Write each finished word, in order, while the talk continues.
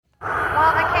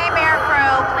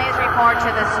to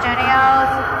the studios.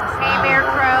 Hey, Beer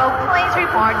Crew, please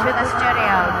report to the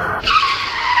studios.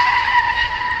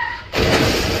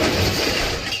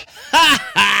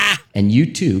 And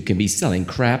you too can be selling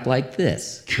crap like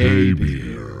this.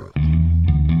 K-Beer.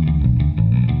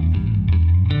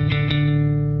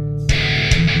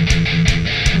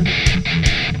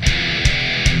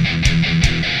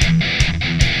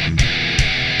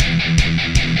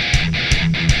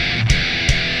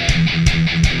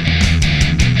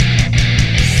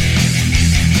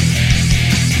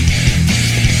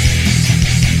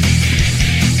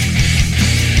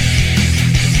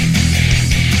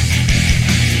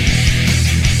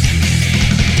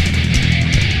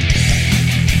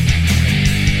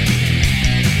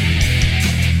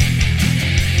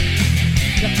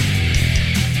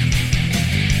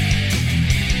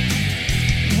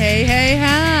 Hey,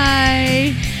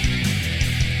 hi.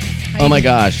 Oh my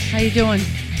gosh. How you doing?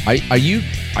 Are you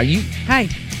Hi.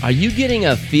 are you getting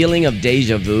a feeling of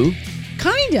deja vu?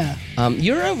 Kinda.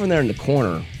 You're over there in the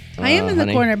corner. I am in the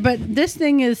honey. corner, but this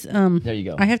thing is There you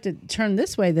go. I have to turn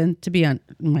this way then to be on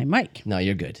my mic. No,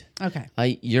 you're good. Okay.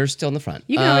 You're still in the front.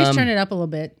 You can always turn it up a little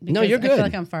bit. No, because you're I good. feel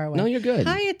like I'm far away. No, you're good.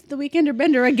 Hi, it's the Weekender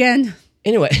Bender again.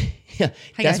 Anyway, that's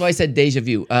guys. why I said deja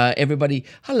vu. Everybody,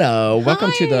 hello.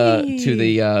 Welcome to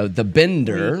the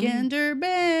Bender. Weekender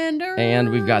Bender. And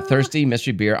we've got Thirsty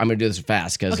Mystery Beer. I'm going to do this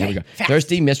fast because here we go. fast.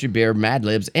 Thirsty Mystery Beer, Mad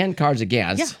Libs, and Cards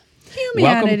Against. Humanity.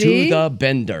 Welcome to the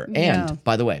Bender. And Yeah.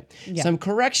 by the way, some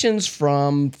corrections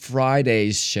from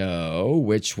Friday's show,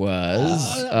 which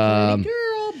was Pretty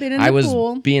girl, been in the I was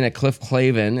pool. being at Cliff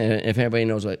Clavin. And if anybody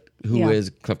knows who is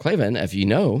Yeah. Cliff Clavin, if you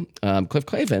know, Cliff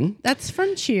Clavin That's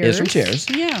from Cheers. is from Cheers.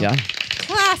 Yeah.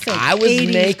 Classic. I was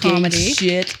 80s making comedy.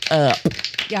 shit up.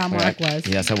 Yeah, Mark was.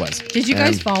 Yes, I was. Did you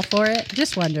guys fall for it?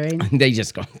 Just wondering. They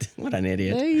just go, what an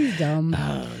idiot. He's dumb.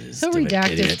 So stupid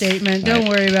redacted idiots. statement. All Don't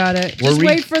right. worry about it. We're Just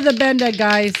wait for the Benda,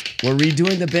 guys. We're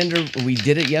redoing the Bender. We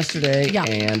did it yesterday, Yeah.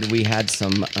 and we had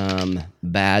some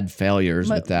bad failures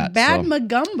with that. Bad so,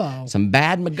 Magumbo. some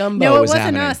bad Magumbo No, it was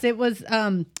wasn't happening. us. It was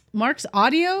Mark's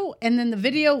audio, and then the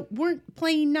video weren't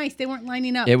playing nice. They weren't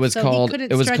lining up. It was so called- He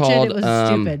couldn't it was stretch called, It was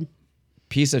stupid.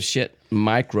 Piece of shit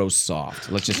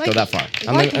Microsoft. Let's just go that far.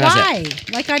 Like That's why?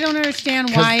 it. Like I don't understand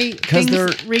why 'cause they're-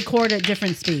 things record at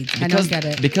different speeds. I don't get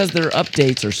it. Because their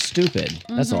updates are stupid.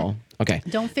 That's all. Okay.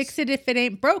 Don't fix it if it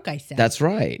ain't broke. I said. That's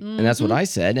right. And that's what I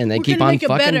said. And they We're keep gonna on make it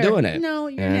fucking better. doing it. No,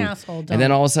 you're an asshole, And then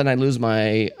don't. all of a sudden I lose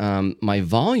my my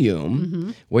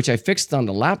volume, which I fixed on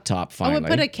the laptop finally. Oh, it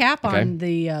put a cap on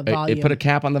the volume. It put a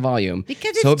cap on the volume.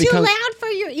 Because it's so it too becomes, loud for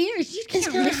your ears. You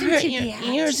can't listen to that.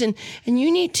 ears and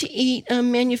you need to eat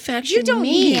manufactured You don't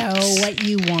meat. know what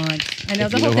you want. I know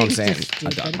If the you whole know what I'm thing's saying. just I'm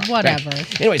done. stupid. Right. Whatever.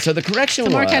 Anyway, so the correction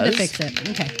So Mark was had to fix it.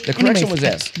 Okay. The correction Anyways, was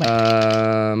this: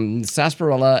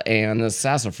 sarsaparilla and the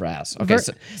sassafras. Okay,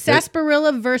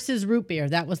 sarsaparilla versus root beer.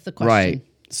 That was the question. right.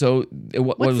 So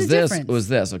what What's was the this? difference? It was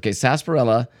this. Okay,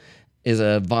 sarsaparilla is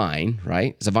a vine,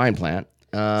 right? It's a vine plant.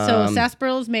 So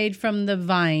sarsaparilla is made from the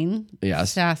vine.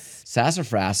 Yes.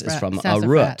 Sassafras is from a sassafras.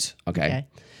 root. Okay.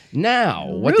 Now,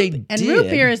 what they did, and root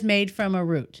beer is made from a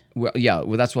root. well, yeah,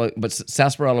 well, that's what. But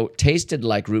sarsaparilla tasted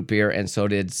like root beer, and so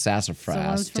did sassafras. So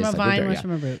one's from Tastes a like root vine, beer, one's yeah.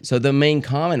 from a root. So the main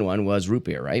common one was root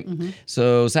beer, right?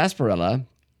 So sarsaparilla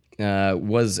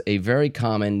was a very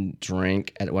common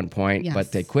drink at one point, Yes.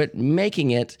 but they quit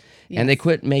making it, and they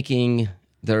quit making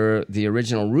the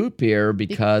original root beer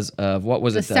because of what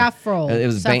was The it? saffrol. It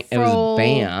was it was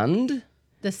banned.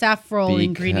 The saffrol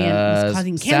ingredient was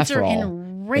causing cancer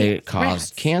in rats. It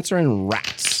caused cancer in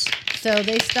rats. So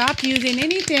they stopped using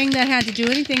anything that had to do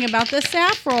anything about the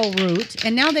saffrol root,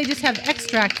 and now they just have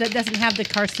extract that doesn't have the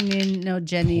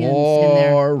carcinogens in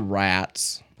there. Poor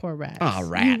rats. Poor rats. Ah,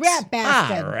 rats. You rat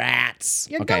bastard. Rats.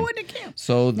 You're okay. going to camp.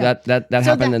 So that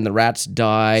happened, and the rats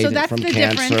died So that's from the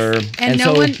cancer. difference. And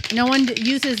no one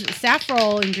uses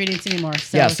saffrol ingredients anymore.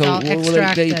 So yeah, it's so all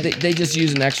extract they just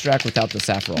use an extract without the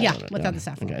saffron. Yeah, in it. without the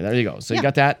saffron. Okay, there you go. So you Yeah.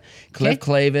 got that. Cliff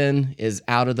Okay. Clavin is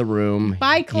out of the room.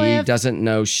 Bye, He Cliff. doesn't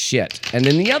know shit. And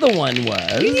then the other one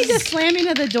was. You need the slamming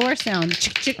of the door sound.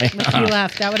 Chick, chick, if you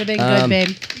left. That would have been good,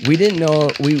 babe. We didn't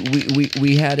know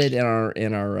we had it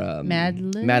in our Mad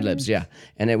Libs? Mad Libs, yeah,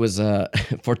 and it was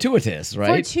fortuitous, right?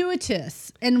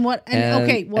 Fortuitous. And what? And, And-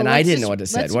 okay, well, and I let's didn't just- know what to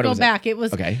say. Let's What go was it? back. It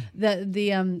was Okay.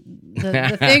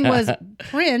 The thing was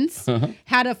Prince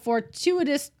had a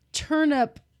fortuitous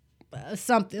turnip.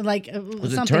 Something like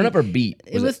Was it something. turnip or beet?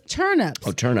 It was turnips.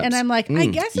 Oh, turnips. And I'm like, I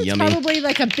guess it's yummy. probably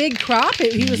like a big crop.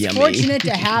 He was Yummy. fortunate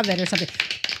to have it or something.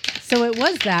 So it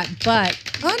was that, but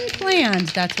unplanned.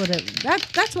 That's what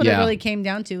it really came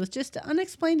down to. It was just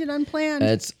unexplained and unplanned.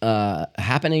 It's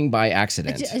happening by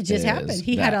accident. It just happened.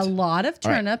 He had a lot of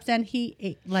turnips, and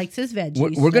he likes his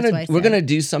veggies. We're gonna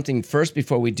do something first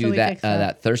before we do fix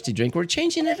that thirsty drink. We're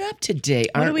changing it up today,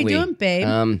 aren't we? What are we doing,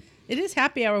 babe? It is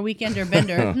happy hour weekender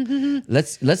bender.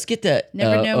 Let's get the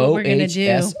Never know what we're gonna do.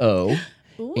 OHSO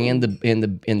and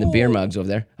the beer mugs over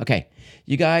there. Okay,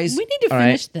 you guys. We need to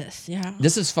finish this. Yeah.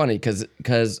 This is funny because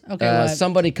what?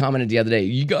 somebody commented the other day.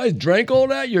 You guys drank all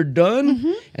that? You're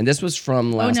done? And this was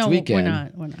from last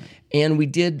weekend. We're not. And we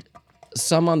did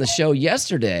some on the show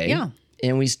yesterday. Yeah.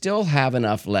 And we still have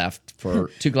enough left for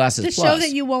 2 glasses The plus. show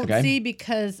that you won't see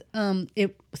because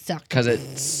it sucked. Because it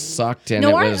sucked and No,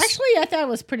 it was... I thought it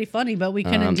was pretty funny, but we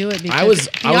couldn't do it because I was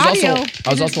audio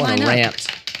also on a rant.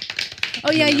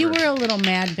 Oh yeah, you were a little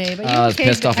mad, babe. Are you I was okay?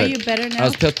 pissed off. Are you better now? I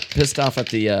was pissed off at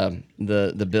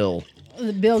the bill.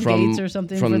 Bill Gates or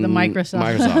something for the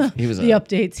Microsoft. He was the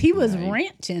updates. He was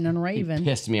ranting and raving.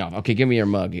 Pissed me off. Okay, give me your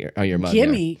mug here. Oh, your mug. Give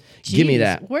me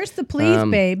that. Where's the please,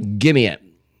 babe? Give me it.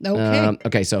 Okay.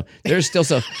 Okay. So there's still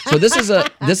so this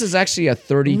is actually a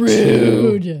 32.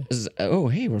 Rude. Oh,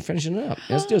 hey, we're finishing it up.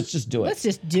 Let's just do it. Let's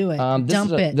just do it. This Dump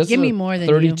is a- it. this Give is me a more than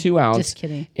 32 you. ounce. Just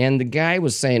kidding. And the guy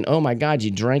was saying, "Oh my God,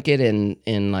 you drank it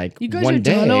in like You guys one are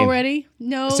day done already?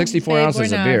 No. 64 babe, ounces we're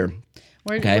of not. beer."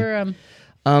 We're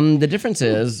The difference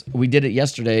is we did it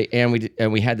yesterday and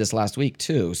we had this last week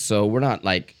too. So we're not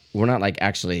like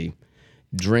actually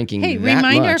drinking. Hey, that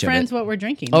remind our much of friends it. what we're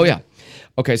drinking. Oh yeah.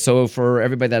 Okay, so for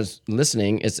everybody that's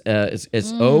listening, it's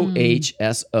OHSO.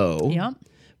 Yep.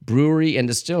 Brewery and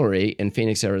Distillery in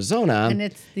Phoenix, Arizona. And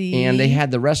it's and they had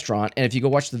the restaurant. And if you go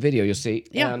watch the video, you'll see.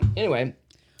 Yeah. Anyway,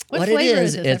 What it flavor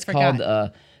is, is this? I it's called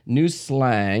forgot. New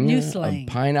Slang. New Slang.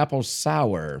 Pineapple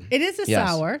sour. It is a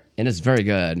sour, and it's very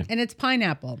good. and it's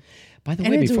pineapple. By the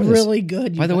And way, it's before really this,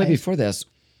 good, you By the way, guys. before this,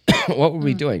 what were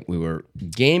we doing? We were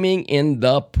gaming in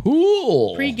the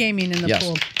pool. Pre-gaming in the Yes.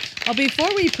 pool. Oh, before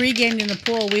we pre-gamed in the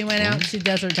pool, we went out to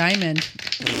Desert Diamond.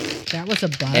 That was a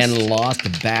bust. And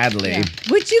lost badly. Yeah.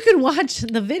 Which you can watch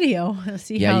the video,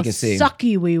 see Yeah, how you can see.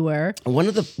 sucky we were. One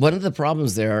of the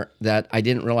problems there that I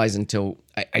didn't realize until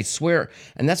I swear,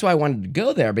 and that's why I wanted to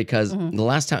go there because the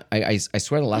last time I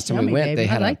swear the last time we Yummy, went babe. they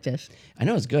had I like this. I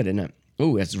know it's good, isn't it?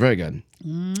 Ooh, it's very good.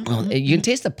 Well, you can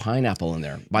taste the pineapple in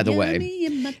there, by the way, Yummy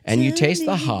in my and you taste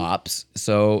the tummy. hops.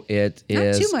 So it Not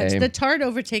is too much. a- The tart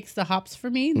overtakes the hops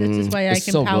for me. This is why I it's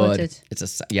can so palate good. it.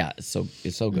 It's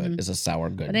so good. It's a sour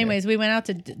good. But anyways, we went out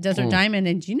to Desert Diamond,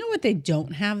 and do you know what they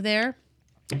don't have there?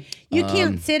 You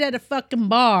can't sit at a fucking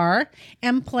bar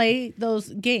and play those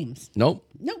games. Nope.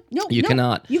 No, You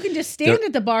cannot. You can just stand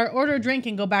at the bar, order a drink,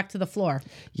 and go back to the floor.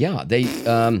 Yeah, they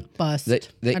Bust.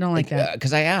 They, I don't like that.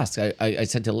 Because I asked, I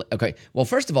said to, okay, well,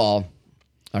 first of all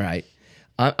right,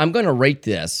 I'm going to rate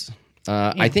this.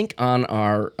 I think on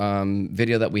our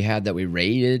video that we had that we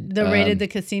rated. Rated the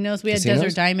casinos. We had casinos?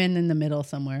 Desert Diamond in the middle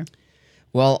somewhere.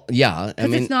 Well, yeah. I Because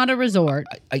mean, it's not a resort.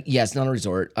 yeah, it's not a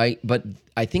resort. But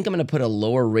I think I'm going to put a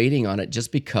lower rating on it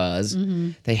just because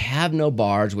they have no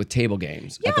bars with table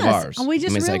games at the bars. And we just I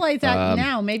mean, it's like, realized that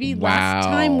now. Maybe last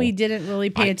time we didn't really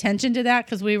pay attention to that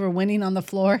because we were winning on the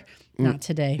floor. Not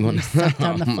today. We sucked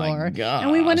on the Oh my floor. gosh.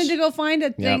 And we wanted to go find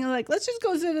a thing. Yep. Like, let's just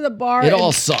go sit at the bar. It and-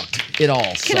 all sucked. It all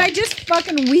sucked. Can I just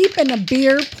fucking weep in a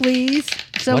beer, please?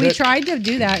 So What we it- tried to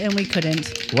do that and we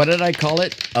couldn't. What did I call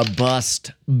it? A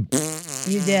bust.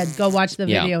 You did. Go watch the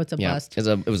video. It's a bust.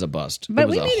 It was a bust. But it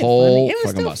was we a made it whole funny. It was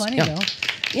fucking still bust. funny, Yeah.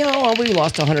 though. You know, we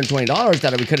lost $120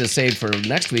 that we could have saved for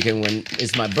next weekend when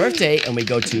it's my birthday and we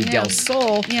go to Del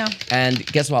Sol. Yeah. And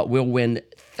guess what? We'll win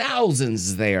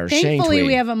thousands there. Thankfully, Shane we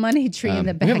tweet. have a money tree in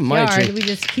the we have a money backyard. tree. We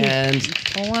just keep And-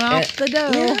 pulling off the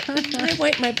dough. I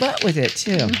wipe my butt with it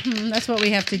too. That's what we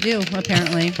have to do,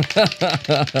 apparently.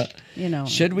 You know.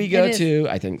 Should we go it is. to?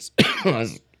 I think.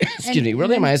 Excuse And- me.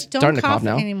 Really, and am I don't starting to cough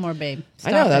now? anymore, babe.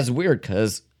 I know Stop that's it. weird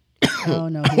because Oh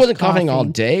no, I he's wasn't coughing all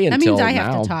day That until means I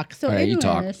have now. to talk. So All right, you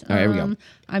talk. anyways, All right, here we go.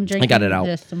 I'm drinking got it out.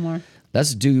 this some more.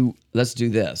 let's do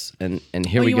this and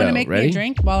here Oh, we you go. want to make Ready? me a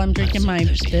drink while I'm drinking my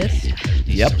this?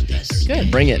 Yep.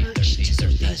 Good. Bring it.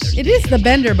 It is the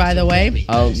Bender, by the way.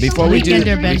 Before we do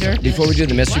Weekender Bender. before we do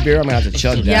the mystery beer, I'm gonna have to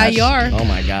chug that. Yeah, you are. Oh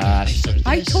my gosh.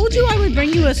 I told you I would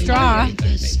bring you a straw. Oh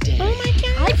my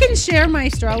god! I can share my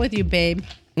straw with you, babe.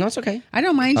 No, it's okay. I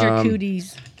don't mind your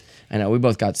cooties. I know we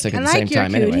both got sick I at the like same your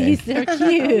time cuties. anyway. They're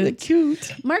cute.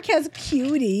 Cute. Mark has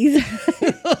cuties.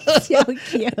 So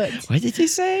cute. What did you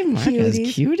say? Mark has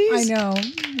cuties? I know.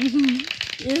 Mhm.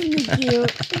 Isn't he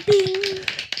cute? Bing,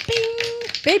 bing.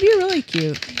 Babe, you're really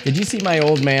cute. Did you see my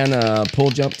old man pull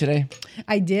jump today?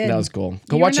 I did. That was cool.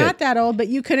 Go You're watch not it. that old, but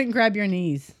you couldn't grab your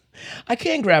knees. I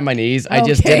can't grab my knees. I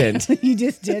just Okay. didn't. You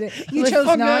just did it. You Like, chose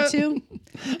fuck not that. to.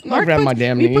 I'm not grabbing my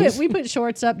damn knees. We put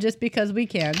shorts up just because we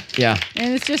can, Yeah.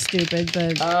 and it's just stupid.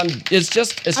 But It's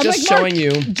just I'm like, showing Mark,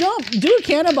 you. Jump, do a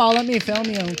cannonball. Let me film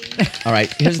you. All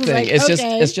right. Here's the was thing. like, It's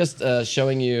okay. just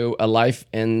showing you a life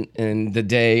in the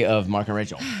day of Mark and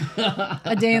Rachel.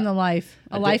 A day in the life.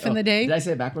 A life in the day. Did I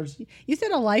say it backwards? You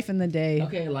said a life in the day.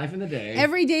 Okay, life in the day.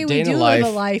 Every day Day we in the do life.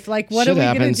 live a life. Like, what Shit are we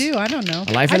happens. gonna do? I don't know.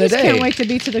 A life I in a just can't day. wait to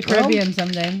be to the Well, Caribbean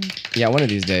someday. Yeah, one of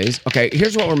these days. Okay,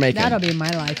 here's what we're making. That'll be my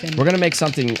life. And We're gonna make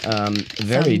something very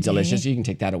Someday. delicious. You can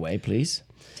take that away, please.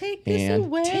 take this And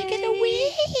away. take it away.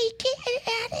 Get it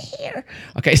out of here.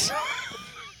 Okay. So,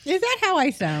 Is that how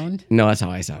I sound? no, that's how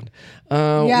I sound.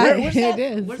 Yeah, where's it that?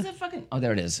 is. Where's that fucking? Oh,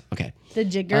 there it is. Okay. The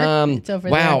jigger. It's over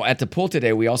wow, there. at the pool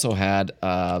today, we also had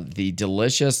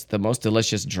the most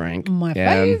delicious drink. My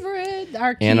favorite.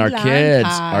 Our key And our lime kids,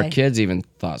 pie. our kids even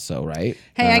thought so, right?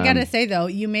 Hey, I gotta say though,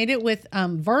 you made it with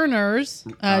Verner's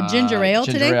ginger ale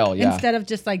ginger today ale, yeah. instead of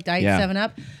just like Diet Yeah.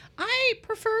 7-Up. I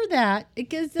prefer that. It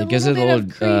gives It gives little it a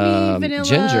bit little, of creamy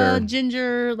vanilla,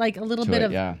 ginger like a little to bit it,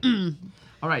 of yeah.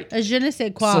 All right. a je ne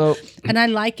sais quoi, So- and I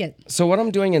like it. So what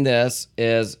I'm doing in this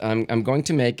is I'm going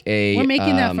to make a. We're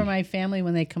making that for my family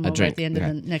when they come over drink, at the end okay.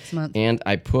 of the next month. And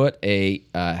I put a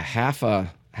half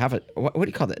a what do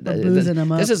you call that? boozing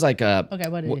 'em up. This is like a. Okay,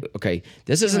 what is it? Okay,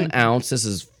 this is an ounce. This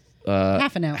is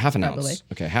Half an ounce, Half an probably. ounce.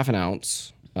 Okay, half an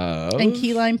ounce. Of, And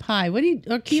key lime pie. What do you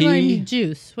or key, Key- lime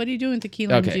juice? What are you doing with the key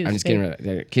lime okay, juice? I'm just babe? getting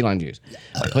rid of key lime juice.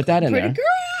 I put that in Pretty there.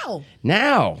 girl.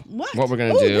 Now, What? we're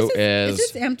gonna Oh, do is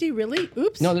this empty? Really?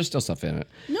 Oops. no, there's still stuff in it.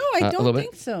 No, I a don't little bit.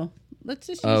 think so. Let's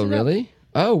just use Oh, it up. really?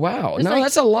 Oh, wow. No, like-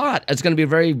 that's a lot. It's gonna be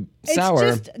very It's sour.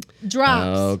 just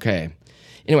drops. Okay.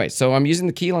 Anyway, so I'm using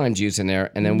the key lime juice in there,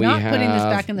 and then we Not have putting this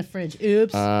back in the fridge.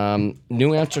 Oops.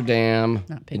 New Amsterdam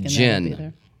Not picking gin. that up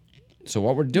either. So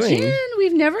what we're doing? Gin?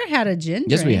 We've never had a gin.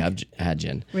 Yes, we drink. have had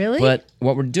gin. Really? But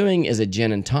what we're doing is a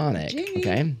gin and tonic. Gin.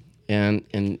 Okay.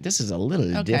 And this is a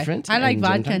little Okay. different. I like in gin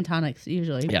vodka and tonic. tonics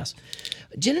usually. Yes.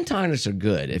 Gin and tonics are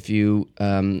good if you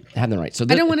have them right. So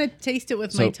I don't want to taste it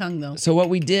with my tongue though. So what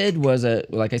we did was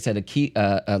like I said,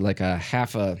 like a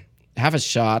half a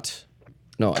shot,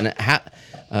 no, and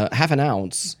half an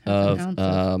ounce of ounce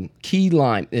of- key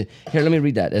lime. Here, let me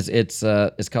read that.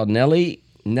 It's called Nellie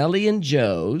and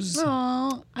Joe's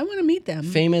Oh, I want to meet them.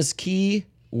 famous Key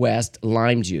West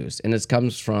lime juice, and it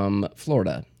comes from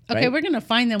Florida. Okay, right? we're gonna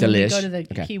find them when we Delish. go to the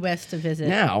Okay. Key West to visit.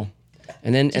 Now,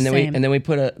 and then saying. we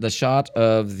put the shot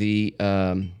of the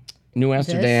New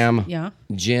Amsterdam yeah.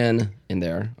 gin in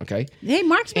there. Okay. Hey,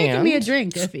 Mark's making me a And-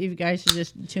 drink. If you guys are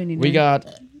just tuning in, We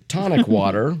got tonic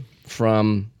water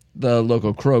from the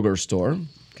local Kroger store.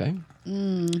 Okay.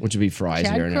 Which would be fries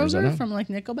Chad here in Kroger Arizona. from like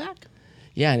Nickelback.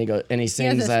 Yeah, and he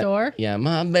sings a that. store? Yeah,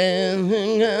 my band.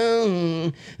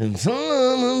 That's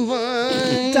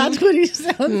what he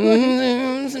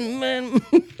sounds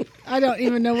like. I don't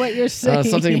even know what you're saying.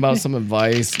 Something about some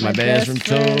advice my best friend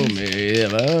told me.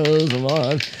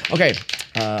 Okay,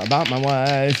 about my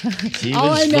wife. She All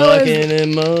was I know is-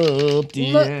 fucking him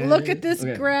up. Look at this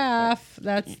Okay. graph.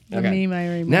 That's the Okay. meme I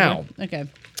remember. Now- Okay.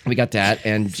 We got that,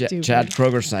 and Stupid. Chad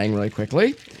Kroger sang really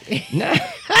quickly. Now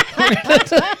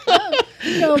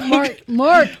No,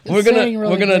 Mark. we're saying gonna really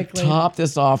we're gonna quickly. top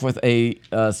this off with a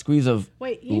squeeze of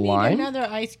Wait, you lime. need another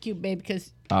ice cube, babe,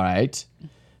 because All right.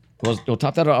 We'll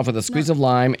top that off with a squeeze of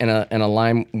lime and a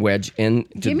lime wedge in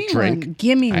to give me drink. one.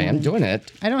 Give me I am one. doing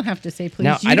it. I don't have to say please.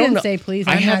 Now You I don't didn't know. say please.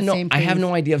 I I'm have not no. saying I have please.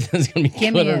 no idea if this is gonna be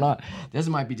Give good me or it. not. This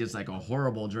might be just like a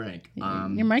horrible drink.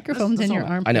 Your microphone's in your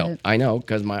armpit. I know,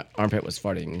 because my armpit was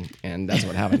farting, and that's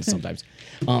what happens sometimes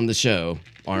on the show.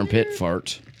 Armpit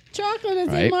fart. Chocolate is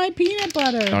Right. in my peanut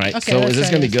butter. All right. Okay, So let's is this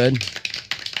try gonna be good?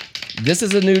 This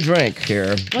is a new drink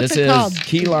here. This it is called?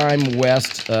 Key Lime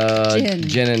West Gin.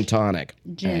 gin and tonic.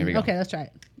 Gin. Here we go. Okay, let's try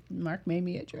it. Mark made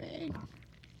me a drink.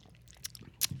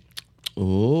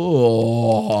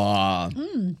 Oh.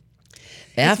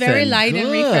 It's very light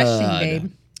and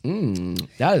refreshing, babe.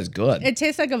 That is good. It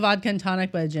tastes like a vodka and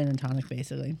tonic, but a gin and tonic,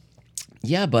 basically.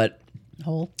 Yeah, but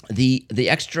Whole. the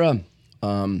extra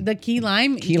The key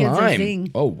lime key gives a lime.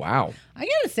 zing. Oh wow. I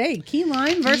gotta say, key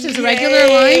lime versus regular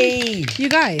lime. You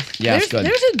guys, Yeah, it's good.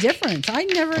 there's a difference. I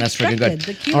never That's freaking expected.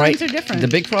 good. The key All right, limes are different. The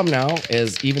big problem now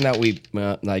is even that we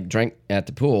like drank at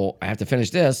the pool, I have to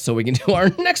finish this so we can do our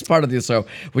next part of the show,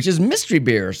 which is mystery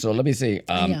beer. So let me see.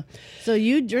 yeah. So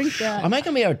you drink that. Am I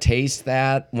gonna be able to taste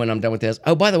that when I'm done with this?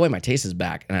 Oh, by the way, my taste is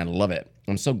back, and I love it.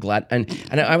 I'm so glad. And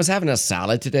I was having a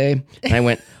salad today, and I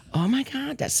went, "Oh my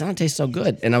god, that salad tastes so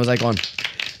good!" And I was like, "On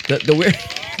the weird,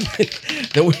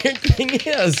 the weird thing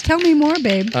is, Tell me more,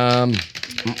 babe.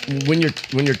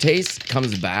 when your taste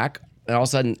comes back, and all of a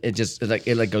sudden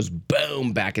it like goes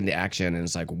boom back into action, and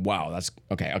it's like, wow, that's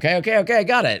okay. I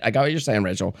got it. I got what you're saying,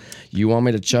 Rachel. You want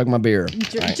me to chug my beer?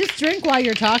 Right. Just drink while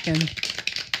you're talking.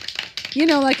 You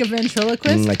know, like a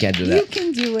ventriloquist. I can't do that. You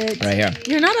can do it. Right here.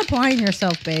 You're not applying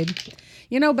yourself, babe.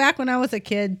 You know, back when I was a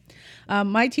kid,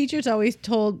 my teachers always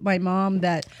told my mom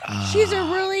that she's a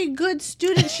really good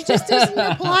student. She just doesn't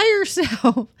apply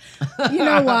herself. You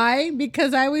know why?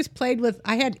 Because I always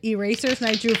I had erasers and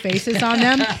I drew faces on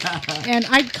them. And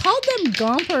I called them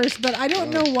gompers, but I don't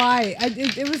know why.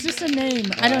 It was just a name.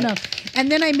 I don't know. And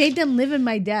then I made them live in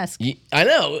my desk. I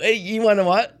know. Hey, you want to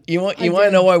what? You want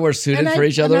to know why we're suited for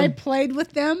each other? And I played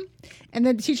with them. And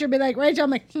then the teacher would be like, Rachel, I'm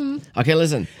like, Okay,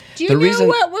 listen. Do you know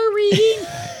what we're reading?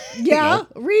 Yeah,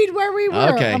 read where we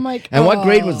were. Okay. I'm like, and what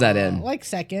grade was that in? Like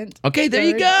second. Okay, there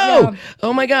you go. Yeah.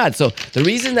 Oh my God. So the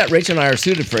reason that Rachel and I are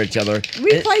suited for each other.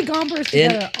 We play gompers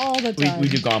together all the time. We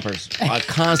do gompers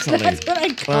constantly. That's what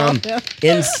I call them.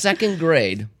 In second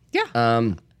grade.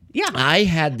 Yeah. Yeah. I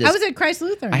had this. I was at Christ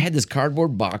Lutheran. I had this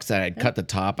cardboard box that I'd cut the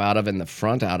top out of and the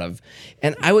front out of,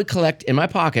 and I would collect in my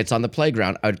pockets on the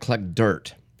playground. I would collect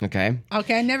dirt. Okay.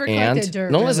 Okay, I never collected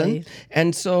dirt. No, really. listen.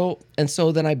 And so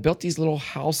then I built these little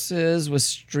houses with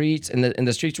streets, and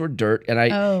the streets were dirt. And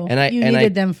I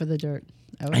needed them for the dirt.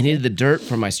 I needed the dirt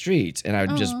for my streets, and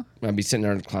I'd be sitting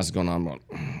there in the class going on,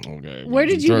 okay. Where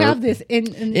did you have this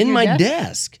in my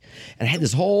desk? And I had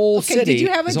this whole city. Did you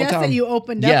have a desk that you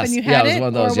opened up and you had it was one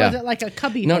of those, or was it like a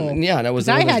cubby hole? No, it was.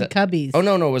 I had cubbies. Oh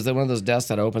no, it was one of those desks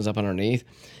that opens up underneath.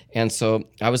 And so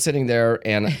I was sitting there,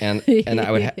 and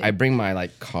I bring my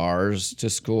like cars to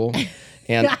school,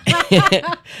 and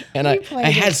and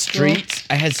I had streets.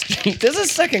 I had streets. This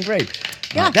is second grade.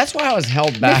 Yeah, that's why I was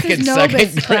held back in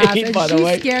second grade. By the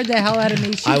way, she scared the hell out of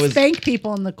me. She spanked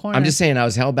people in the corner. I'm just saying I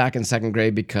was held back in second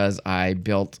grade because I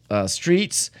built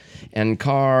streets and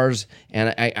cars,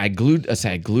 and I glued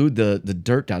the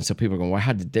dirt down. So people are going, "Well,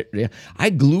 how did I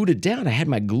glued it down? I had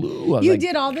my glue." You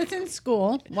did all this in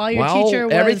school while your teacher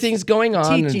was everything's going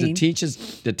on, teaching. And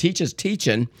the teacher's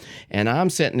teaching, and I'm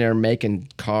sitting there making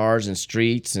cars and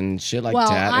streets and shit like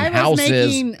that, and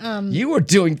houses. You were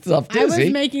doing stuff too. I was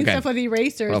making stuff with erasers,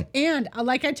 and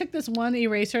I took this one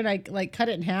eraser and I like cut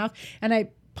it in half, and I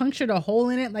punctured a hole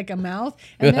in it like a mouth,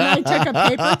 and then I took a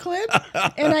paper clip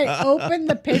and I opened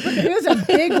the paper clip. It was a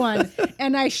big one,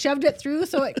 and I shoved it through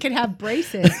so it could have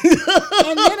braces.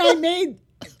 And then I made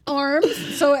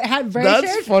arms so it had braces.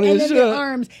 That's funny and as then shit. the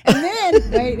arms, and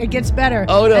then wait, it gets better.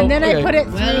 Oh no! And then I put it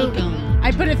through.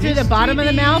 I put it through the bottom of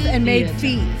the mouth and made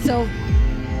feet. So.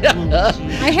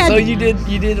 So you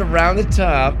did around the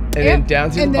top and then down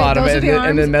to the bottom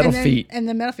and then metal feet. And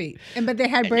the metal feet. But they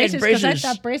had braces because I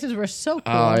thought braces were so cool.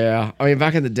 Oh yeah. I mean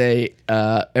back in the day,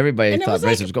 everybody thought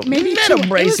braces were cool. Maybe metal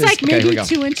braces. It was like maybe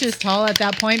 2 inches tall at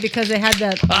that point because they had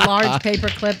the large paper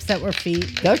clips that were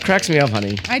feet. That cracks me up,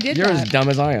 honey. I did You're that. as dumb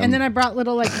as I am. And then I brought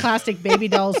little like plastic baby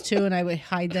dolls too, and I would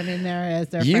hide them in there as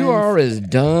their friends. You are as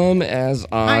dumb as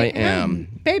I am.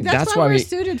 Babe, that's why we're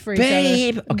suited for each other.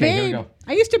 Babe. Okay, here we go.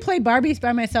 I used to play Barbies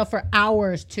by myself for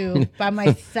hours too, by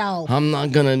myself. I'm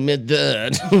not gonna admit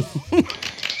that.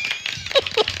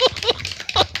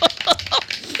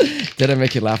 Did I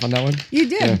make you laugh on that one? You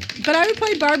did. Yeah. But I would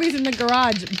play Barbies in the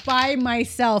garage by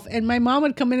myself, and my mom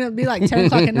would come in and it'd be like 10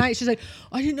 o'clock at night. She's like,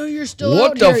 I didn't know you're still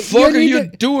out here. What the fuck are you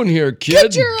doing here,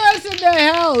 kid? Get your ass in the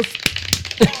house.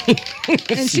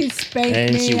 And she'd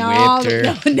spank me. She whipped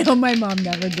her. No, my mom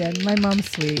never did. My mom's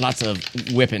sweet. Lots of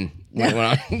whipping.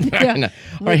 Yeah.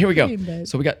 All right, here we go.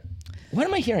 So we got. What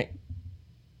am I hearing?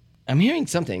 I'm hearing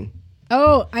something.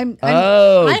 Oh, I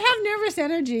have nervous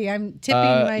energy. I'm tipping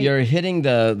my. You're hitting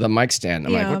the mic stand.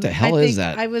 I'm like, what the hell is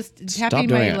that? I was tapping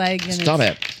my leg. And Stop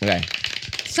it. Okay.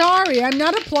 Sorry, I'm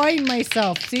not applying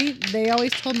myself. See, they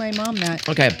always told my mom that.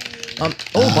 Okay.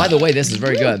 By the way, this is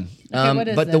very good. Okay, what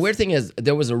is but this? the weird thing is,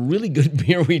 there was a really good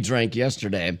beer we drank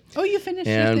yesterday. Oh, you finished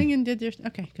your thing and did your...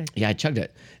 Okay, good. Yeah, I chugged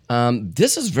it.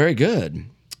 This is very good.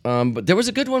 But there was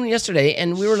a good one yesterday,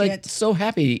 and we were like so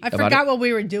happy about it. I forgot what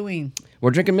we were doing.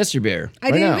 We're drinking mystery beer.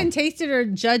 I didn't even taste it or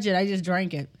judge it. I just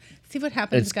drank it. See what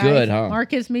happens, it's guys. It's good, huh? Mark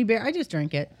gives me beer. I just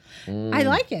drank it. I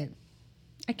like it.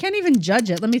 I can't even judge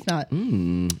it. Let me smell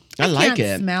it. I like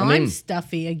it. Smell. I'm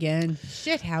stuffy again.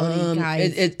 Shit, howdy,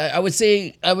 guys. I would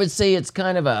say it's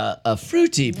kind of a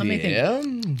fruity beer.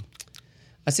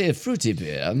 I say a fruity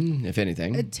beer, if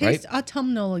anything. It tastes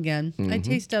autumnal again. I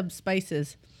taste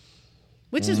spices,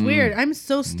 which is weird. I'm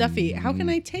so stuffy. How can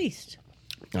I taste?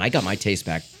 I got my taste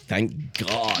back. Thank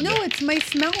God. No, it's my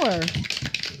smeller.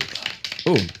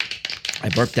 Ooh. I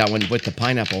burped that one with the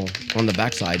pineapple on the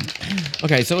backside.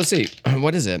 Okay, so let's see.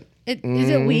 What is it? Is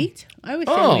it wheat? I always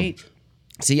say wheat.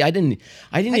 See, I didn't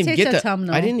even taste get that.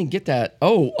 autumnal. I didn't even get that.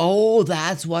 Oh,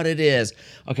 that's what it is.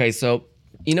 Okay, so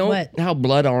you know What? how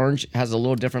blood orange has a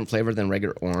little different flavor than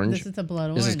regular orange? This is a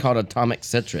blood This is orange. called Atomic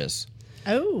Citrus.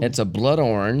 Oh. It's a blood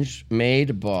orange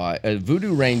made by a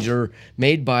Voodoo Ranger,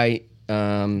 made by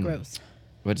gross.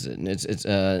 what is it? It's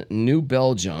New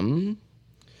Belgium.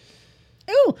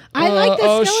 Ooh, I like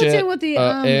the skeleton with the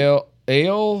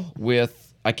ale with.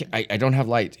 I don't have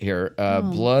light here.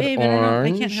 Blood babe, I don't know. I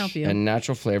orange can't help you. and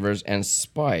natural flavors and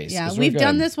spice. Yeah, It's really we've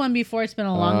done good. this one before. It's been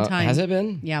a long time. Has it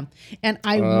been? Yeah, and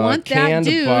I want that Canned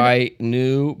dude. by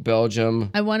New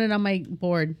Belgium. I want it on my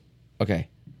board. Okay.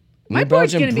 My New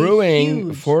board's Belgium gonna be Brewing,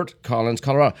 huge. Fort Collins,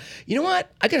 Colorado. You know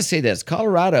what? I gotta say this.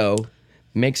 Colorado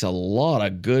makes a lot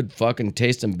of good fucking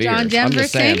tasting beers. John I'm Denver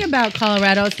just saying. sang about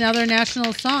Colorado. It's now their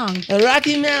national song.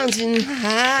 Rocky Mountain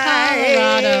High.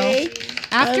 Colorado.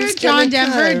 After I'm John still in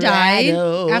Denver died,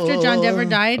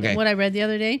 Colorado. Okay. what I read the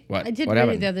other day, What? I did What read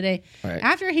happened? it the other day. Right.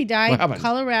 After he What died, happened?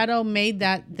 Colorado made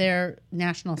that their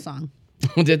national song.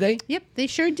 Did they? Yep, they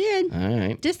sure did. All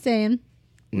right. Just saying.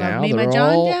 Love Now me, my they're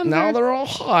John all Denver. now they're all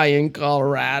high in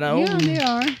Colorado. Yeah, they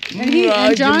are. And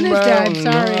John is dead.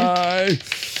 Sorry.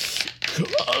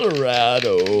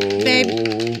 Colorado. Babe, you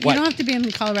What? don't have to be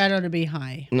in Colorado to be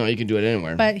high. No, you can do it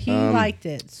anywhere. But he liked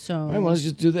it, so All right, well, let's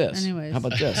just do this. Anyways. How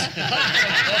about this?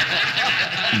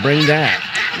 Bring that.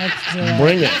 let's do it.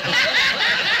 Bring it.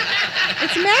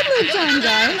 It's Mad Lib time,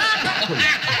 guys.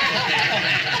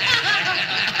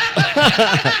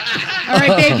 All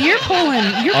right, babe, you're pulling.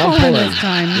 You're I'm pulling pulling. this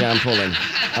time. Yeah, I'm pulling.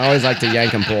 I always like to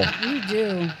yank and pull. You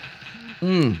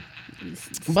do.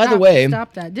 By the way,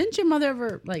 stop that. Didn't your mother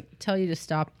ever tell you to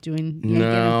stop doing? yanking and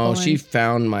no, pulling? she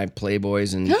found my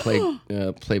Playboys and Playboy.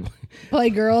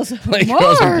 Playgirls.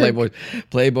 Playgirls and Mark!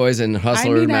 Playboys and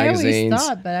Hustler I mean, magazines. I always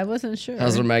thought, but I wasn't sure.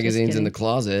 Hustler Just magazines in the kidding.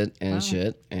 closet and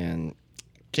shit. And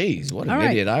geez, what an All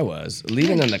right. idiot I was.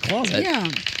 Leaving in the closet. Yeah.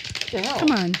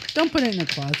 Come on, don't put it in the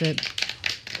closet.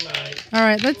 All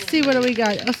right, let's see what do we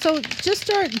got. So just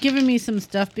start giving me some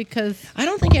stuff because I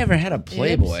don't think I ever had a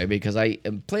Playboy because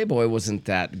Playboy wasn't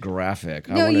that graphic.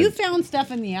 no, you found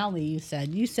stuff in the alley. You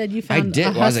said you found did a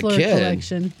when I was a Hustler kid.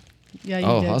 collection. Yeah,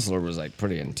 you did. Hustler was like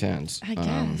pretty intense. I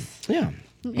guess. Yeah.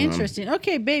 Interesting.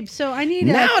 Okay, babe. So I need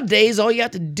a Nowadays, all you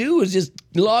have to do is just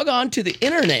log on to the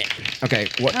internet. Okay,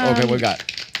 what we got?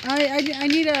 I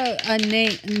need a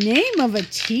name of a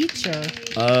teacher.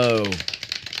 Oh,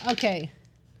 Okay.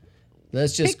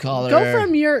 let's just call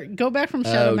her. Go back from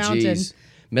Shadow Mountain. Geez.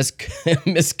 Miss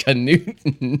Miss Canute.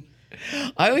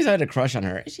 I always had a crush on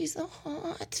her. She's so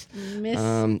hot. Miss.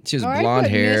 She was Oh, I blonde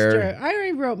put hair. Mr. I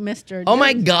already wrote Mr. Oh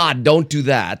my God! Don't do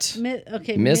that,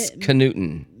 Okay. Miss Canute.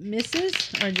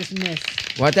 Mrs. or just Miss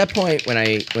Well, at that point,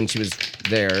 when she was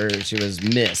there, she was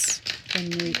Miss,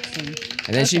 Knutson.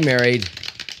 and then she married,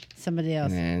 Somebody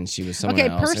else. and she was someone Okay,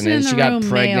 else, person and then in she the got room,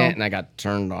 pregnant, male. and I got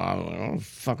turned off. Oh,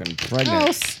 fucking pregnant.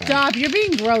 Oh, stop! You're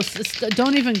being gross.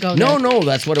 Don't even go No, there. no,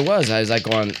 that's what it was. I was like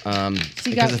going,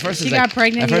 She because got- at first she it's got like,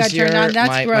 pregnant, my you first got turned year- on. That's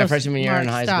my gross. freshman year in Mark,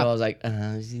 high stop. school, I was like,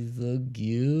 she's so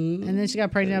cute. And then she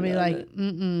got pregnant. I'll be like,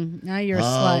 now you're a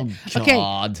Oh, slut.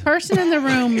 God. Okay, person in the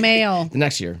room, male. The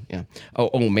next year, yeah.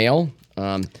 Oh, male.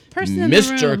 Person in the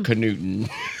Mr. room. Canute.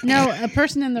 No, a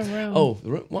person in the room. Oh,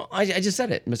 well, I just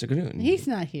said it, Mr. Canute. He's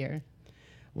not here.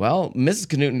 Well, Mrs.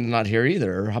 Canute's not here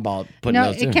either. How about putting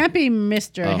No, those it in? can't be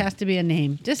Mr. Oh. It has to be a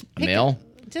name. Just pick male?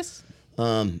 Just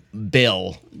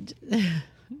Bill.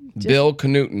 Bill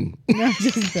Canute. no,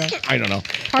 just Bill. I don't know.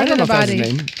 Part I don't of know the if body. that's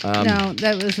his name. No,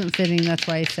 that wasn't fitting. That's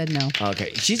why I said no.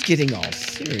 Okay, she's getting all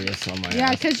serious on my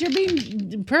Yeah, ass. because you're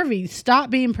being pervy. Stop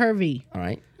being pervy. All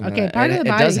right. Okay, part of the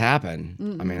It does body.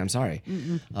 happen. I mean, I'm sorry.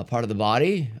 Part of the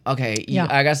body. Okay. Yeah.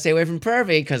 I gotta stay away from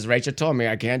pervy because Rachel told me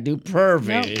I can't do No,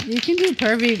 pervy. you can do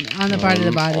pervy on the part of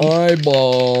the body.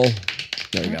 Eyeball.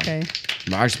 There you Okay.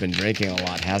 go. Mark's been drinking a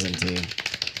lot, hasn't he?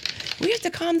 We have to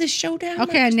calm this show down.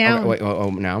 Okay, Mark. now- Oh, wait,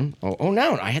 noun. Oh,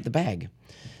 noun. I had the bag.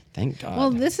 Thank God. Well,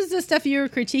 this is the stuff you were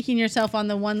critiquing yourself on,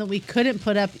 the one that we couldn't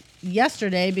put up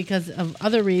yesterday because of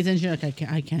other reasons. You're like,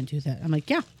 I can't do that. I'm like,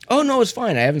 yeah. Oh no, it's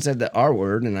fine. I haven't said the R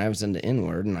word, and I haven't said the N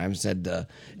word, and I haven't said the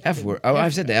F word. Oh,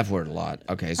 I've said the F word a lot.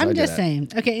 Okay, so I I'm did just that.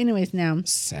 saying. Okay, anyways, now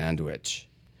Sandwich.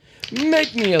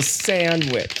 Make me a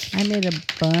sandwich. I made a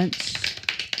bunch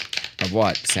Of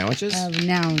what? Sandwiches? of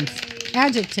nouns.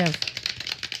 Adjective.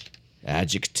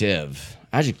 Adjective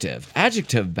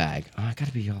bag. Oh, I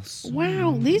gotta be all sober.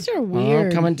 Wow, these are Oh,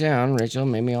 weird. coming down. Rachel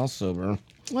made me all sober.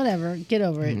 Whatever, get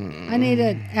over it. I need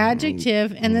an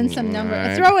adjective and then some number.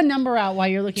 Right. Throw a number out while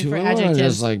you're looking Do for I want to adjectives.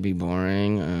 just like be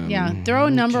boring? Yeah, throw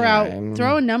a number okay. out.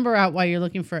 Throw a number out while you're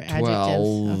looking for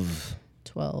adjectives. 12.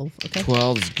 12. Okay.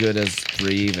 12 is good as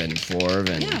 3 and 4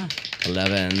 and Yeah.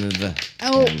 11.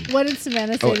 Oh, what did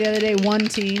Savannah say the other day? 1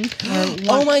 teen. Or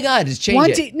Oh my God, it's changed.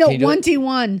 1 T. No, 1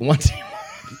 T1. 1 T.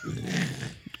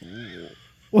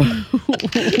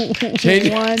 Change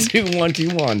it One. to 1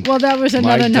 T1. Well, that was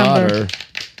another number.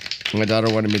 My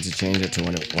daughter wanted me to change it to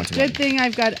 1 T1. Good thing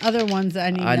I've got other ones that I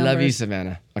need. I love you, numbers.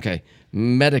 Savannah. Okay,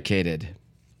 medicated.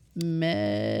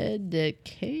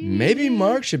 Medicated. Maybe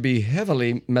Mark should be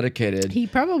heavily medicated. He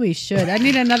probably should. I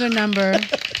need another number.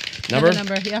 Number? Another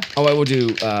number, yeah. Oh, I will do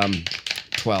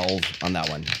 12 on that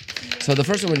one. So the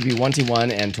first one would be 1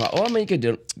 T1 and 12. Oh, I mean, you could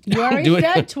do You already do it.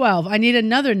 said 12. I need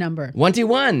another number. 1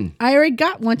 T1. I already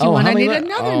got 1 T1. Oh, how I many need left?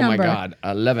 another oh number. my God,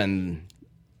 11.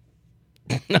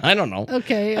 I don't know.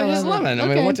 Okay. I just 11. I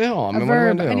mean, what the hell? I mean, a what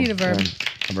am verb. I do? I need a verb.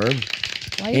 A verb?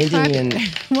 Why are you Anything clapping?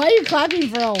 in- Why are you clapping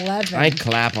for 11? I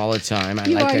clap all the time. I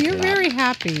you like are. to You're clap. very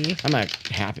happy. I'm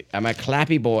a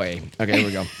clappy boy. Okay, here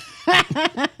we go.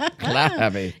 Clap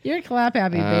happy. You're a clap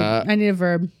happy, babe. I need a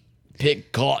verb.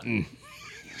 Pick cotton.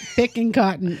 Picking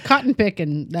cotton. Cotton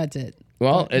picking. That's it.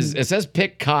 Well, it says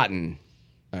pick cotton.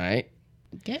 All right.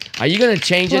 Okay. Are you going to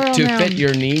change it Plural to noun. fit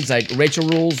your needs, like Rachel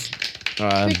rules?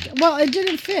 Well, it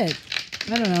didn't fit.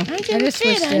 I don't know. I just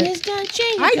switched it. gonna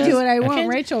change I do what I want.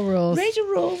 Rachel rules. Rachel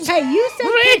rules. Hey, you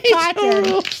said pick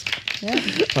cotton. Yeah.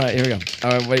 All right, here we go.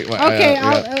 Wait. Okay, we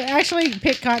I'll, got- actually,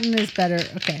 pick cotton is better.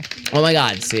 Okay. oh my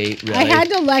God! See, really? I had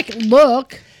to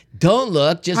look. Don't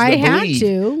look. Just I believe. had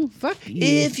to. Fuck you.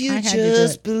 If you I had to do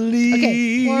just it. believe.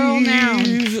 Okay, plural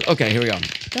noun. Okay, here we go.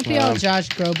 Don't be all Josh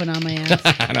Groban on my ass.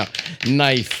 I know.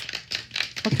 Knife.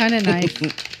 What kind of knife?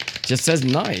 Just says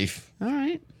knife. All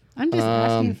right. I'm just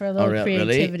asking for a little really?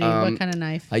 creativity. What kind of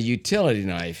knife? A utility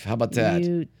knife. How about that?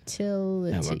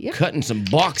 Utility. Yeah, we're Yep. cutting some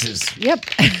boxes. Yep.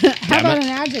 How about it. an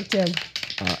adjective?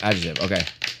 Adjective. Okay.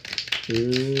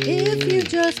 If you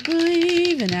just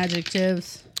believe in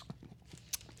adjectives.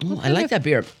 Oh, I like that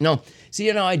beer. No, see,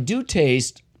 I do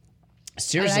taste.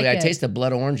 Seriously, I it. taste the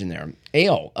blood orange in there.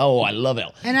 Ale. Oh, I love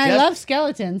ale. And I Just- love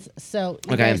skeletons, so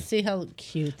you Okay. guys see how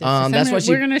cute this That's is.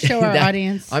 why We're going to show our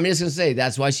audience. I'm just gonna say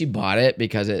that's why she bought it,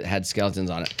 because it had skeletons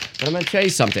on it. But I'm gonna tell you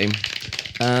something.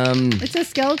 It's a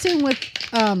skeleton with,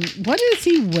 what is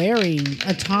he wearing?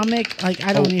 Atomic, I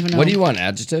don't even know. What do you want?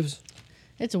 Adjectives?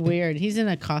 It's weird. He's in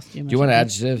a costume. Do you want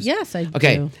adjectives? Yes, I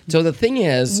Okay. do. So the thing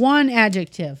is, One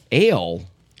adjective. ale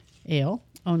Ale.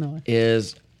 Oh, no.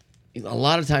 is a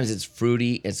lot of times it's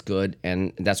fruity, it's good,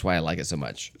 and that's why I like it so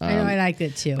much. I know I liked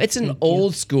it too. It's an Thank you.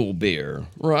 old school beer,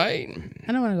 right?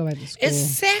 I don't want to go back to school. It's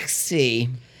sexy.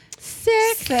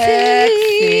 sexy.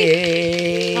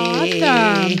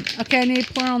 Awesome. Okay, I need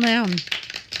plural noun.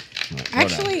 Hold on.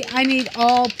 Actually, I need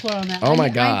all plural nouns. Oh my I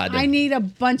need- God. I need a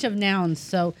bunch of nouns.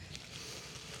 So,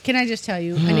 can I just tell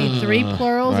you? I need 3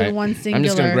 plurals Right. and 1 singular. I'm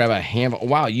just gonna grab a handful.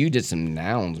 Wow, you did some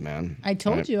nouns, man. I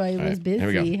told All right, you I all was right, Here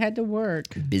we busy. go. Had to work.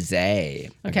 Busy.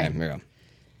 Okay, here we go.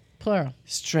 Plural.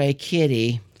 Stray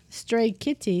kitty. Stray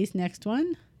kitties. Next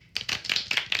one.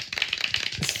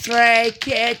 Stray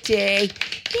kitty.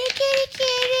 Kitty,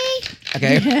 kitty.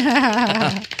 Okay.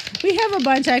 We have a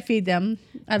bunch. I feed them.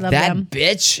 I love that them.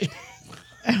 bitch.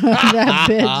 That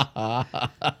bitch.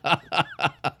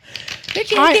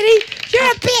 Kitty, I- kitty.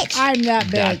 You're a bitch. I'm that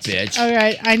bitch. That bitch. All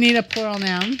right. I need a plural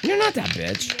noun. You're not that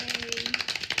bitch.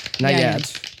 Not Yeah,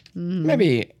 yet.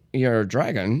 Maybe you're a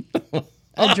dragon.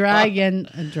 A dragon.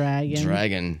 A dragon.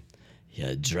 Dragon.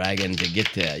 You're dragging to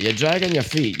get there. You're dragging your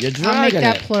feet. You're I'll make dragging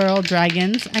that it. plural.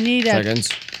 Dragons. I need Dragons.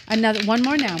 one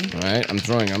more noun. All right, I'm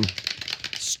throwing them.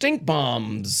 Stink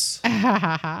bombs.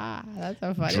 That's a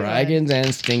funny one. Dragons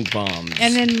and stink bombs.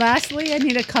 And then lastly, I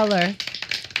need a color.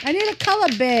 I need a color,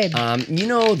 babe. you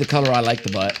know the color I like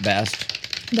the best?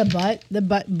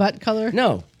 The butt color.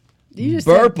 No. You just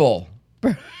said- Purple.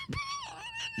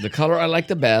 The color I like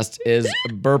the best is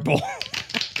purple.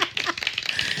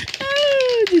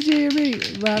 Oh, did you hear me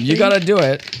laughing? You gotta do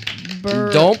it.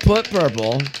 Don't put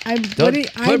purple. I'm don't putting,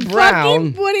 put I'm brown.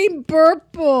 fucking putting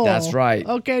purple. That's right.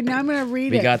 Okay, now I'm gonna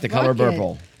read We it. got the color Fuck it.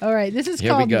 purple. All right, this is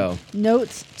Here we called go.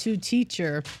 Notes to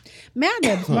Teacher.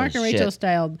 Madams, Mark and Rachel shit.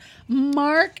 styled.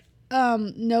 Mark,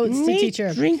 notes to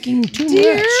teacher. Drinking too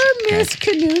Dear much. Miss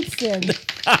Knudsen.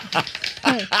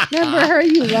 Remember her?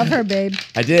 You love her, babe.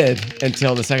 I did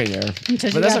until the second year.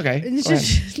 Until But that's okay. Go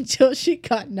ahead. Until she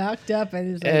got knocked up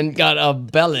and is like, And got a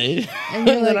belly. and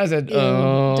you're then like, I said, "Ew,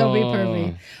 oh. don't be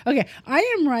pervy." Okay, I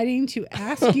am writing to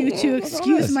ask you to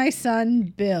excuse this? my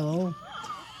son Bill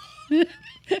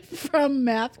from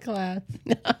math class.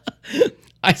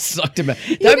 I sucked him.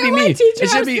 That'd You know be what me. teacher It I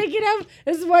should was be thinking of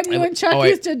is when you and Chuck wait.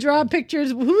 used to draw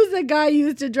pictures. Who's the guy who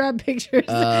used to draw pictures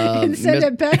and send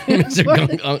it back? Mr.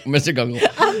 Mr. Gungle.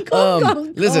 Uncle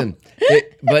Gungle. Listen,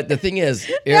 but the thing is,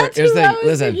 That's here's who the I thing. was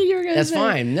Listen, thinking you were gonna that's say.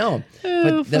 fine. No, Oh,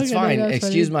 but that's fucking fine. that's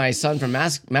Excuse funny. my son from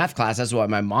math class. That's what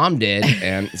my mom did,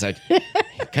 and it's like,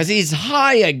 because he's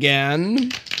high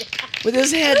again, with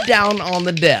his head down on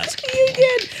the desk. You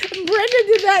did. Brenda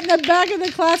did that in the back of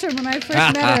the classroom when I first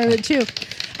met her too.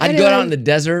 I'd go out in the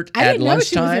desert I at didn't know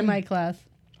she was in lunchtime. my class.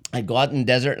 I'd go out in the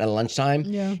desert at lunchtime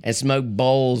Yeah. and smoke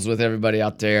bowls with everybody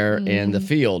out there in the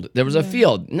field. There was a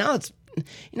field. Now it's,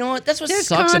 you know what? That's what There's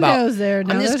sucks about. condos there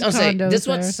now. I'm just There's gonna say condos this is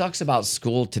what there. sucks about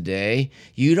school today.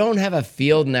 You don't have a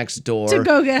field next door To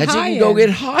go get that high you can go in. get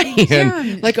high in,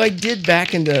 Yeah. like I did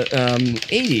back in the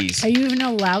 80s. Are you even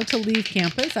allowed to leave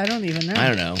campus? I don't even know. I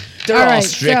don't know. They're All all right,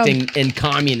 strict so- and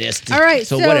communist. All right,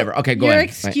 So whatever. Okay, go you're ahead.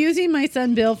 excusing my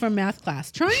son Bill from math class.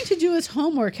 Trying to do his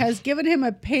homework has given him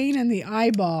a pain in the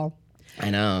eyeball. I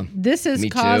know. This has Me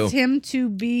caused too. him to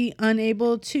be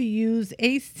unable to use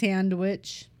a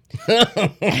sandwich.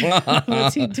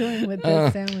 What's he doing with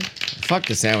this sandwich? Fuck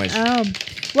the sandwich.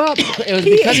 Well, It was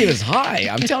because he was high.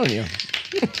 I'm telling you.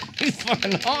 He's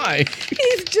fucking high.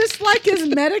 he's just like his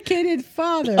medicated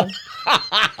father,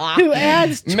 who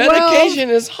adds 12. Medication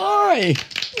is high.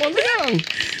 Well, look at him.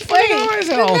 He's Wait, fucking high as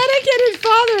the hell. medicated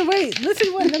father. Wait,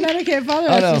 listen what the medicated father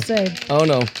Oh, no. has to say. Oh,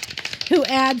 no. Who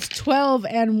adds 12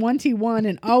 and 21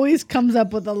 and always comes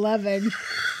up with 11.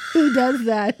 Who does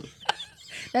that?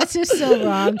 That's just so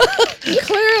wrong.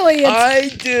 Clearly, it's I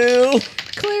do.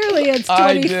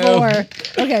 24.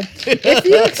 Okay. If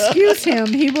you excuse him,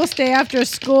 he will stay after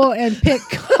school and pick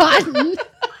cotton.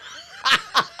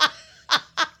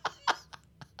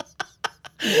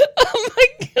 Oh, my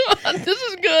God. This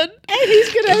is good. And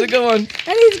he's That's a gonna good one.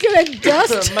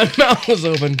 dust My mouth was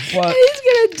open. What? he's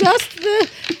gonna dust the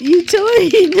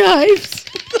utility knives.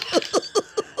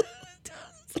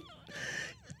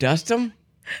 Dust them?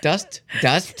 Dust?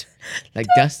 Like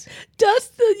dust?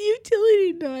 Dust the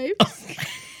utility knives.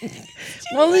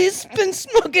 Well, he's been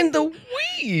smoking the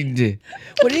weed.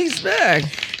 What do you expect?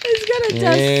 He's gonna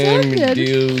dust Let me something.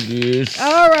 do this.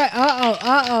 All right.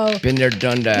 Uh-oh. Been there,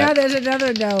 done Now that. there's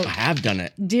another note. I have done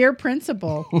it. Dear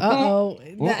principal. Uh-oh.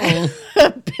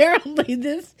 Apparently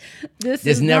this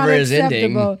is never not is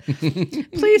ending. acceptable.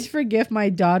 Please forgive my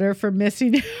daughter for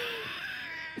missing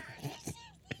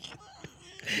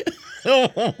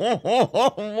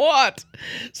What?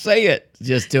 Say it.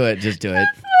 Just do it. Just do it.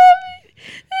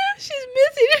 She's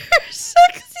missing her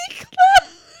sexy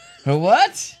class. Her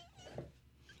what?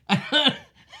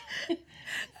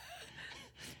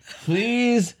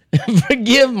 Please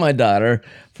forgive my daughter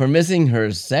for missing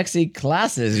her sexy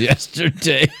classes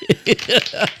yesterday.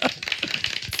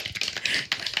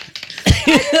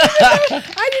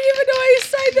 I didn't even know I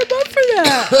signed them up for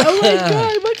that. Oh my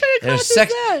god, what kind of class is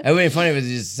that? It would be funny if it was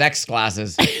just sex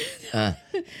classes.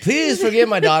 Please forgive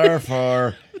my daughter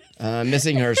for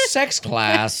missing her sex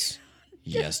class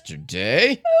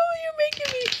yesterday Oh, you're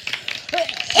making me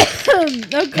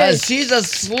okay. because she's a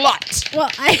slut. Well,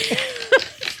 this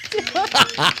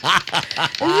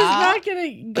is not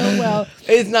gonna go well.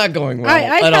 It's not going well I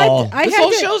at had- all. I This had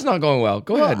whole to- show's not going well.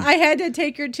 Go Well, ahead. I had to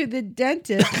take her to the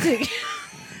dentist.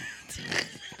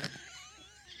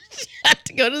 had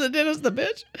to go to the dentist, the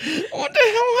bitch. What the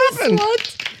hell happened?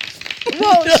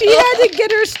 Well, she had to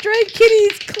get her stray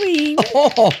kitties clean.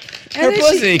 Oh, her then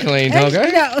pussy cleaned, and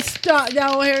okay? No, stop.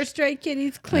 No, her stray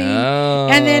kitties clean. Oh.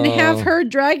 And then have her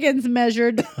dragons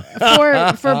measured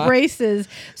for braces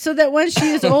so that when she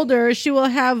is older, she will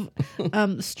have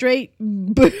straight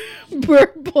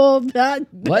purple that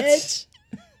What? bitch.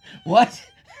 What?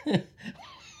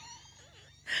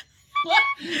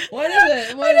 What is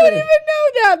it? I don't even know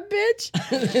that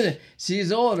bitch.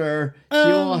 She's older. She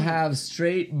will have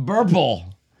straight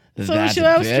burple. So That she'll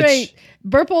have bitch. straight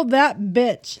burple that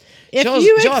bitch. If She'll-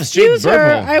 you she'll have straight excuse her,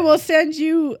 burple. I will send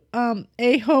you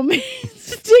a homemade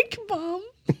stick bomb.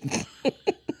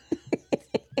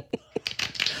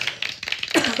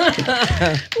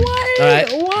 Why? All right.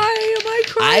 Why am I I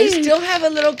crying? still have a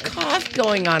little cough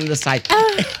going on the side.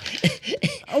 Why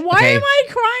Okay. am I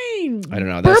crying? I don't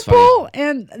know, that's Purple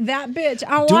and that bitch.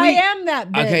 Oh, Do I we- am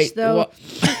that bitch, Okay. though.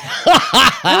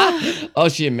 Oh,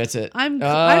 she admits it. I'm Oh,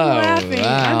 laughing.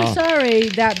 wow. I'm sorry,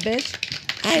 that bitch.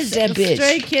 How's that bitch?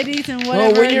 Stray kitties and Well,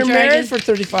 whatever. when you're married dragons. for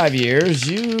 35 years,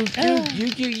 you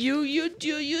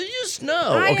just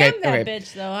know. I Okay, am that okay.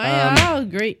 bitch, though. I'll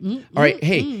agree. All right,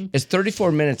 hey, it's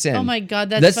 34 minutes in. Oh my God,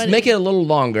 that's Let's funny. make it a little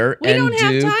longer We and don't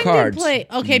have do time cards. to play.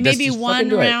 Okay, Let's maybe just one fucking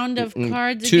do it. round of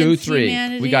cards 2, against 3.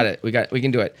 humanity. We got it. We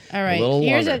can do it. All right, A little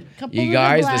here's longer. a couple you of the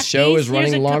guys, the black show keys. is Here's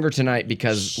running a longer tonight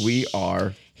because we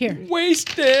are Here.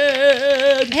 wasted.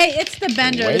 Hey, it's the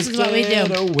bender. This is what we do.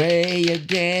 Wasted away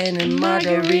again in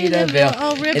Margaritaville. Margaritaville.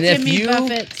 Oh, rip and if Jimmy you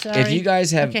Buffett. Sorry. if you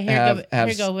guys have Okay, here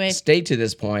you go, Wade. stayed to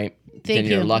this point, then Thank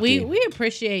you're you. lucky. We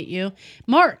appreciate you.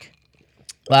 Mark,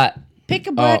 But pick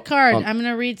a black card. um, I'm going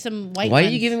to read some white why ones.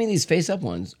 are you giving me these face-up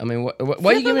ones? I mean, why are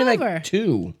Flip you giving me them over. like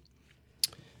 2?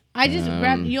 I just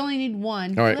grabbed, you only need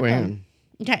one. All right, Flip wait. them.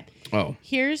 Okay. Oh.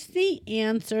 Here's the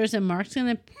answers, and Mark's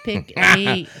going to pick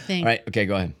a thing. All right. Okay,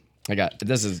 go ahead. I got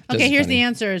this is Okay, here's the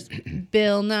answers.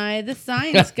 Bill Nye the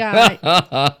Science Guy.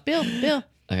 Bill.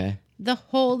 Okay. The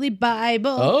Holy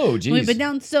Bible. Oh, geez. We've been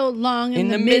down so long in, In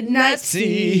the midnight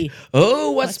sea.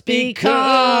 Oh, what's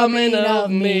becoming of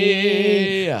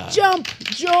me? Jump.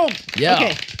 Yeah.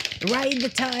 Okay. Ride the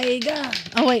tiger.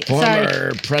 Oh, wait. Former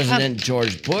Sorry. President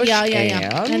George Bush.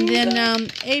 Yeah. And then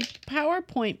a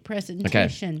PowerPoint Okay.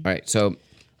 presentation. All right. So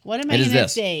What am I It is going to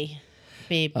this. say,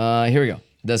 babe? here we go.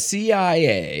 The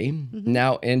CIA Mm-hmm.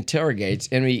 now interrogates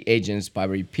enemy agents by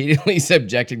repeatedly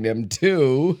subjecting them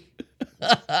to.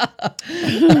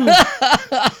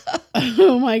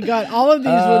 Oh, my God. All of these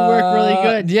would work really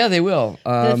good. Yeah, they will.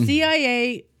 The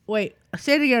CIA. Wait.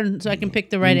 Say it again so I can pick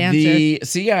the right answer. The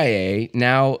CIA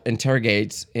now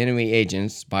interrogates enemy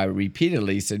agents by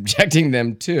repeatedly subjecting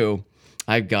them to.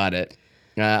 I got it.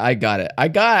 I got it.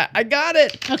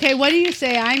 Okay, what do you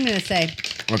say I'm going to say?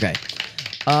 Okay.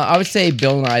 I would say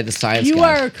Bill Nye the Science You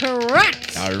Guy. are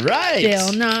correct. All right.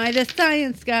 Bill Nye the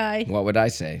Science Guy. What would I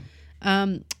say?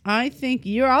 I think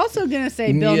you're also going to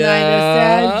say Bill Nye the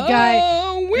Science Guy.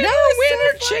 Oh, winner,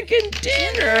 That was so chicken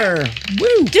dinner.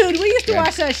 Woo. Dude, we used to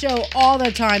watch that show all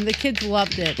the time. The kids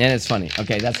loved it. And it's funny.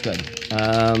 Okay, that's good.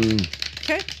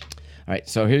 Okay. All right,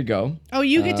 so here you go. Oh,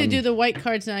 you get to do the white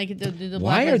cards and I get to do the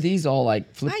black Why are ones. these all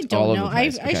like flipped I all don't over know. the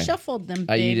place? I shuffled them, You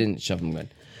babe. didn't shuffle them good.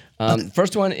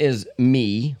 First one is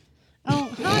me.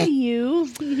 Oh, hi, you.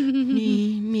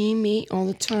 Me, all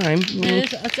the time.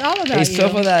 It's all about A you.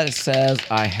 sofa that says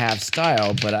I have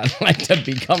style, but I like to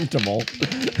be comfortable.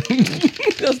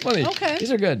 That's funny. Okay.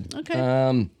 These are good. Okay.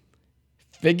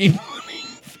 Figgy pudding.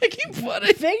 Figgy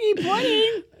pudding. Figgy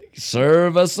pudding.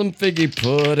 Serve us some figgy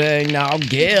pudding. Now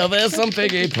give us some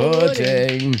figgy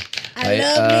pudding. I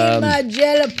love me my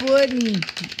jelly pudding.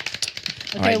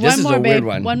 Okay, All right, one this is more, a babe. weird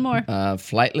one. One more.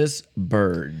 Flightless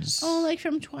birds. Oh, like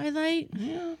from Twilight?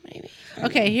 yeah, maybe.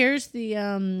 Okay, here's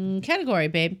the category,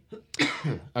 babe.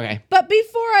 Okay. But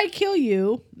before I kill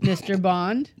you, Mr.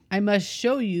 Bond, I must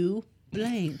show you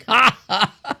blank. But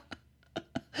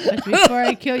before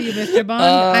I kill you, Mr. Bond,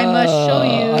 I must show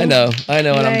you. I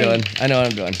know what I'm doing. blank. I know what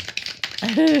I'm doing.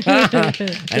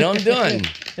 I know what I'm doing.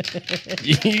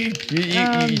 You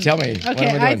tell me. What Okay,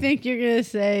 am I I doing? think you're going to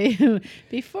say,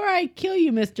 before I kill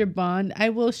you, Mr. Bond, I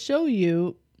will show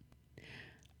you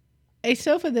a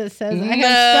sofa that says, I have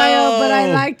style, but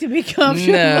I like to be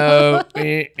comfortable. No.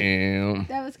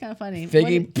 That was kind of funny.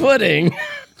 Figgy pudding.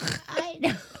 I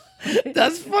know.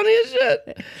 That's funny as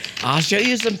shit. I'll show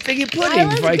you some figgy pudding I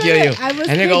was before I gonna- kill you. I was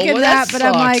and they go, thinking well, that, but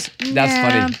I'm sucks. like, That's nah.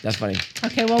 funny. That's funny.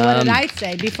 Okay, well, what did I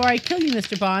say? Before I kill you,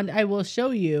 Mr. Bond, I will show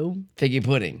you. Figgy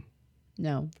pudding.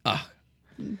 No. Ah.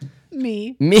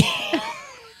 Me. Me.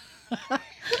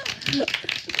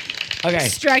 Okay.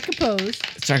 Strike a pose.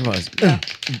 Strike a pose.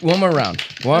 One more round.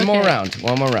 One more Okay. round.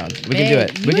 We can do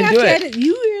it. We can have do to it. edit.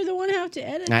 You're the one who have to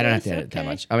edit. I don't have this, to edit that okay?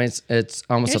 much. I mean, it's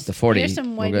almost up to 40. Here's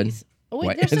some We're good. whiteys. Oh, wait,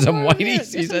 White- there's some more over whiteys, there. you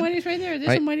There's some said? whiteys right there. There's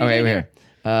Right? some whiteys Okay, right over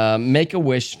there. here.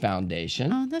 Make-A-Wish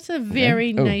Foundation. Oh, that's a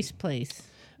very Oh. nice place.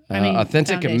 I mean,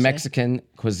 authentic foundation. Mexican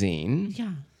cuisine.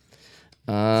 Yeah.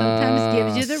 Sometimes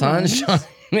gives you the sunshine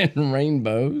and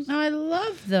rainbows. Oh, I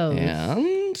love those.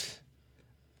 And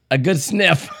a good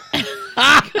sniff.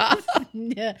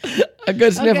 Yeah. A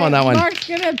good sniff on that one. Mark's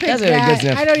gonna pick That's a good that.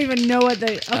 sniff. I don't even know what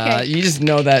the. Okay. You just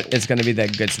know that it's going to be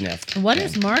that good sniff. What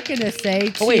is Mark gonna say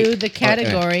to wait. the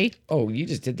category? Oh, you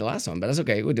just did the last one, but that's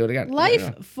okay. We'll do it again.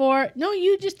 Life for no,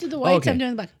 you just did the whites. okay. I'm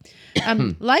doing the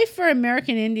black. Life for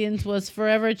American Indians was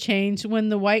forever changed when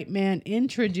the white man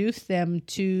introduced them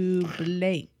to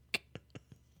blank.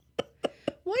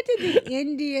 What did the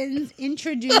Indians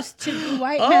introduce to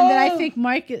white men that I think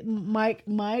Mike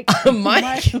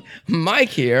Mike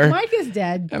here. Mike is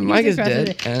dead. And Mike He's is the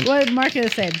dead, president. and- What did Mark gonna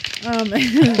say?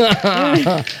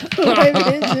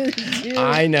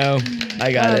 I know.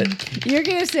 I got it. You're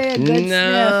gonna say a good sniff.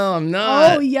 No, I'm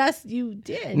not. Oh yes, you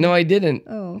did. No, I didn't.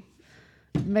 Oh,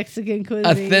 Mexican cuisine.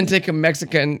 Authentic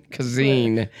Mexican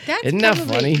cuisine. Isn't that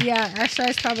probably- funny? Yeah, actually,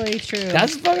 that's probably true.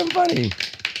 That's fucking funny.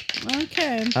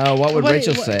 okay. What would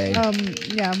Rachel say?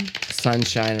 Yeah.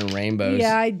 Sunshine and rainbows.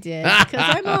 Yeah, I did.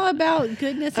 Because I'm all about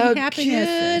goodness and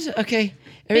happiness. Good. Okay,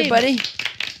 everybody.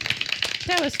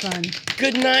 That was fun.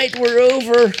 Good night. We're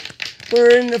over.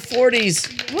 We're in the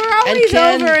 40s. We're always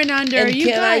over and under. And You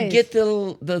can guys. I get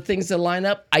the things to line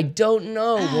up? I don't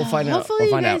know. We'll find out. Hopefully We'll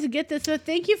you find guys out. get this. So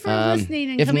thank you for listening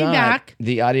and If coming not, back.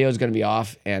 the audio is going to be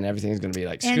off and everything's going to be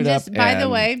like screwed And just up. by the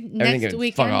and way, everything next gonna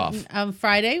weekend, fuck off.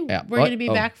 Friday, Yeah. we're What? going to be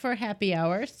Oh. back for happy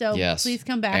hour. So Yes. please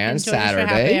come back And and join us for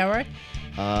Saturday. happy hour.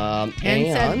 And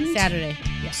Saturday.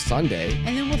 Yeah. Sunday.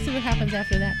 And then we'll see what happens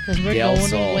after that because we're Del going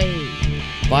Sol. away.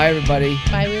 Bye, everybody.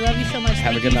 Bye. We love you so much.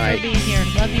 Have a Thank good you night. for being here.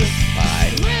 Love you.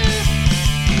 Bye.